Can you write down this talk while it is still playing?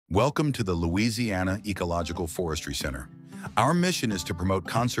Welcome to the Louisiana Ecological Forestry Center. Our mission is to promote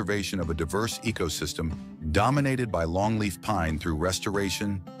conservation of a diverse ecosystem dominated by longleaf pine through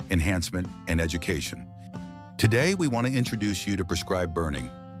restoration, enhancement, and education. Today, we want to introduce you to prescribed burning,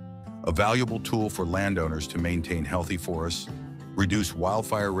 a valuable tool for landowners to maintain healthy forests, reduce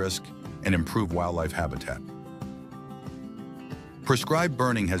wildfire risk, and improve wildlife habitat. Prescribed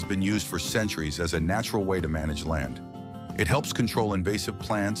burning has been used for centuries as a natural way to manage land. It helps control invasive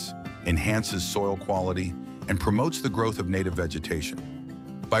plants, enhances soil quality, and promotes the growth of native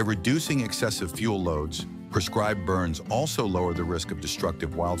vegetation. By reducing excessive fuel loads, prescribed burns also lower the risk of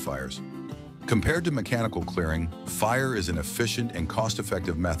destructive wildfires. Compared to mechanical clearing, fire is an efficient and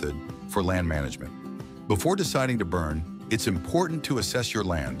cost-effective method for land management. Before deciding to burn, it's important to assess your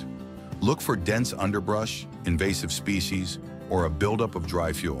land. Look for dense underbrush, invasive species, or a buildup of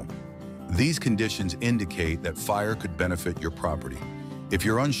dry fuel. These conditions indicate that fire could benefit your property. If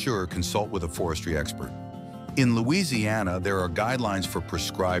you're unsure, consult with a forestry expert. In Louisiana, there are guidelines for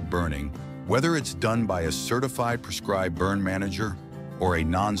prescribed burning, whether it's done by a certified prescribed burn manager or a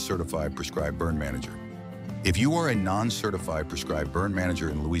non-certified prescribed burn manager. If you are a non-certified prescribed burn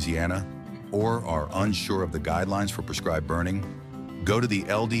manager in Louisiana or are unsure of the guidelines for prescribed burning, go to the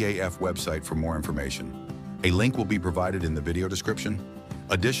LDAF website for more information. A link will be provided in the video description.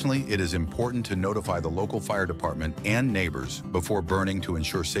 Additionally, it is important to notify the local fire department and neighbors before burning to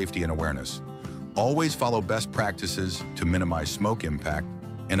ensure safety and awareness. Always follow best practices to minimize smoke impact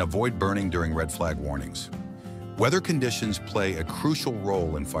and avoid burning during red flag warnings. Weather conditions play a crucial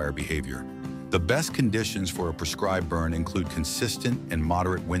role in fire behavior. The best conditions for a prescribed burn include consistent and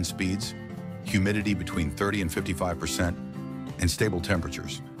moderate wind speeds, humidity between 30 and 55%, and stable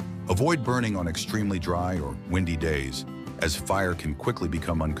temperatures. Avoid burning on extremely dry or windy days, as fire can quickly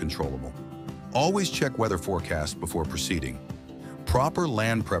become uncontrollable. Always check weather forecasts before proceeding. Proper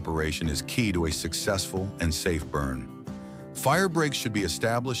land preparation is key to a successful and safe burn. Fire breaks should be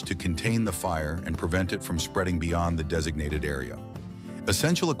established to contain the fire and prevent it from spreading beyond the designated area.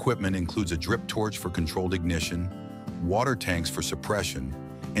 Essential equipment includes a drip torch for controlled ignition, water tanks for suppression,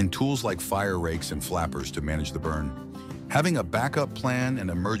 and tools like fire rakes and flappers to manage the burn. Having a backup plan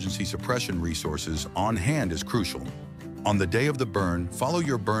and emergency suppression resources on hand is crucial. On the day of the burn, follow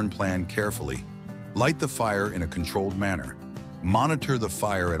your burn plan carefully. Light the fire in a controlled manner. Monitor the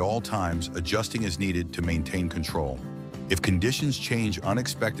fire at all times, adjusting as needed to maintain control. If conditions change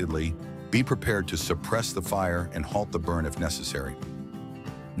unexpectedly, be prepared to suppress the fire and halt the burn if necessary.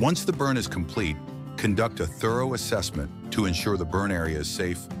 Once the burn is complete, conduct a thorough assessment to ensure the burn area is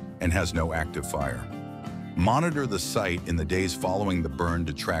safe and has no active fire. Monitor the site in the days following the burn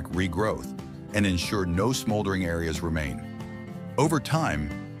to track regrowth and ensure no smoldering areas remain. Over time,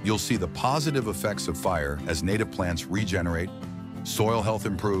 you'll see the positive effects of fire as native plants regenerate, soil health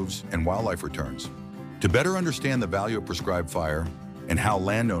improves, and wildlife returns. To better understand the value of prescribed fire and how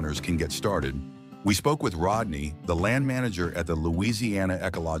landowners can get started, we spoke with Rodney, the land manager at the Louisiana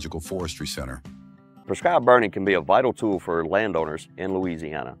Ecological Forestry Center. Prescribed burning can be a vital tool for landowners in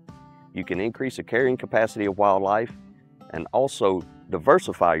Louisiana. You can increase the carrying capacity of wildlife and also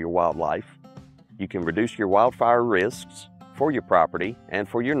diversify your wildlife. You can reduce your wildfire risks for your property and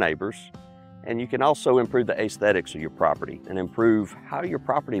for your neighbors. And you can also improve the aesthetics of your property and improve how your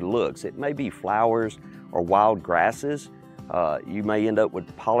property looks. It may be flowers or wild grasses. You may end up with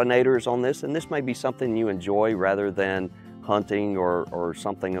pollinators on this, and this may be something you enjoy rather than hunting or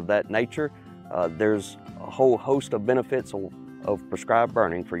something of that nature. There's a whole host of benefits of prescribed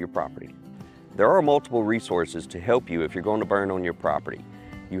burning for your property. There are multiple resources to help you if you're going to burn on your property.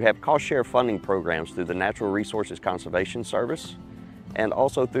 You have cost-share funding programs through the Natural Resources Conservation Service and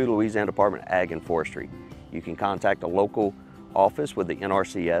also through the Louisiana Department of Ag and Forestry. You can contact a local office with the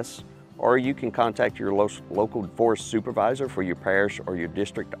NRCS, or you can contact your local forest supervisor for your parish or your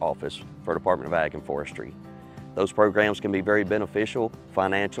district office for Department of Ag and Forestry. Those programs can be very beneficial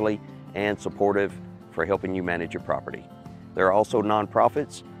financially and supportive for helping you manage your property. There are also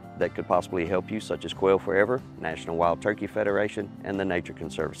nonprofits that could possibly help you, such as Quail Forever, National Wild Turkey Federation, and the Nature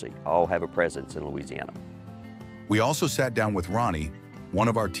Conservancy. All have a presence in Louisiana. We also sat down with Ronnie, one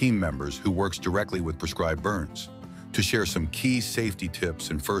of our team members who works directly with prescribed burns, to share some key safety tips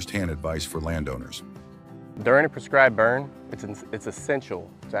and first-hand advice for landowners. During a prescribed burn, it's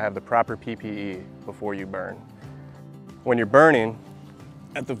essential to have the proper PPE before you burn. When you're burning,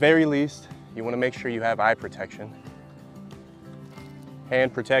 at the very least, you want to make sure you have eye protection,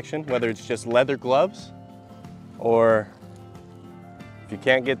 hand protection, whether it's just leather gloves, or if you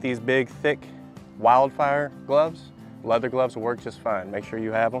can't get these big, thick wildfire gloves, leather gloves will work just fine. Make sure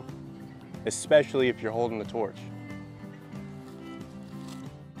you have them, especially if you're holding the torch.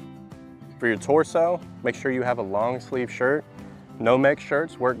 For your torso, make sure you have a long sleeve shirt. Nomex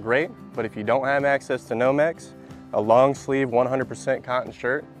shirts work great, but if you don't have access to Nomex, a long sleeve 100% cotton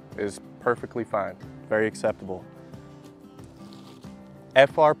shirt is perfectly fine, very acceptable.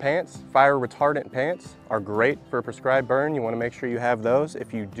 FR pants, fire retardant pants, are great for a prescribed burn. You want to make sure you have those.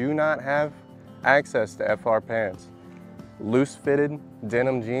 If you do not have access to FR pants, loose fitted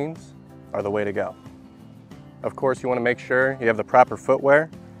denim jeans are the way to go. Of course, you want to make sure you have the proper footwear.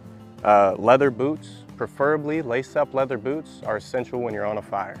 Leather boots, preferably lace-up leather boots, are essential when you're on a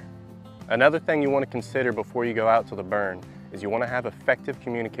fire. Another thing you want to consider before you go out to the burn is you want to have effective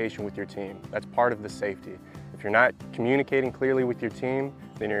communication with your team. That's part of the safety. If you're not communicating clearly with your team,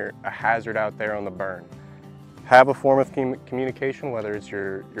 then you're a hazard out there on the burn. Have a form of communication, whether it's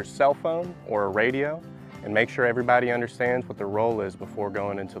your cell phone or a radio, and make sure everybody understands what their role is before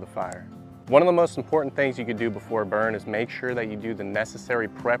going into the fire. One of the most important things you could do before a burn is make sure that you do the necessary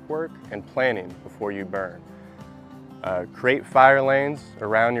prep work and planning before you burn. Create fire lanes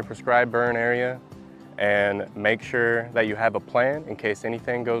around your prescribed burn area and make sure that you have a plan in case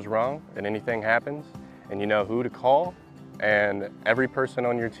anything goes wrong and anything happens, and you know who to call, and every person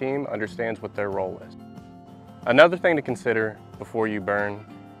on your team understands what their role is. Another thing to consider before you burn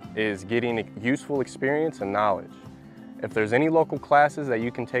is getting useful experience and knowledge. If there's any local classes that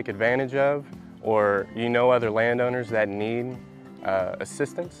you can take advantage of, or you know other landowners that need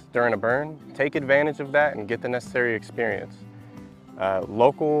assistance during a burn, take advantage of that and get the necessary experience.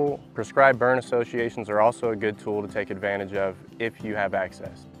 Local prescribed burn associations are also a good tool to take advantage of if you have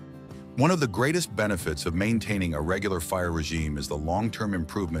access. One of the greatest benefits of maintaining a regular fire regime is the long-term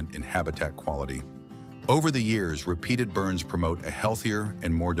improvement in habitat quality. Over the years, repeated burns promote a healthier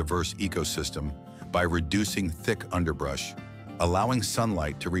and more diverse ecosystem by reducing thick underbrush, allowing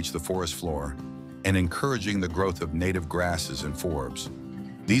sunlight to reach the forest floor, and encouraging the growth of native grasses and forbs.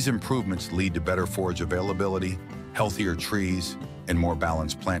 These improvements lead to better forage availability, healthier trees, and more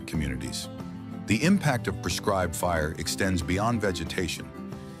balanced plant communities. The impact of prescribed fire extends beyond vegetation.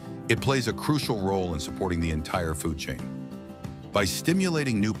 It plays a crucial role in supporting the entire food chain. By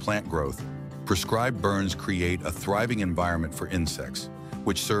stimulating new plant growth, prescribed burns create a thriving environment for insects,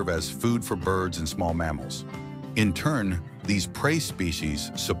 which serve as food for birds and small mammals. In turn, these prey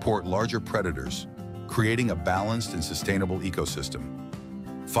species support larger predators, creating a balanced and sustainable ecosystem.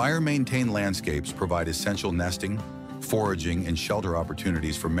 Fire-maintained landscapes provide essential nesting, foraging, and shelter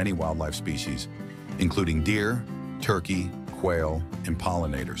opportunities for many wildlife species, including deer, turkey, quail, and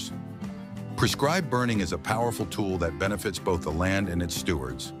pollinators. Prescribed burning is a powerful tool that benefits both the land and its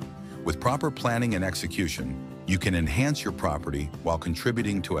stewards. With proper planning and execution, you can enhance your property while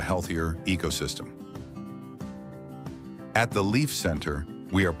contributing to a healthier ecosystem. At the Leaf Center,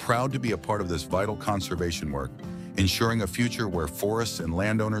 we are proud to be a part of this vital conservation work, ensuring a future where forests and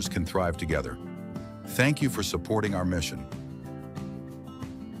landowners can thrive together. Thank you for supporting our mission.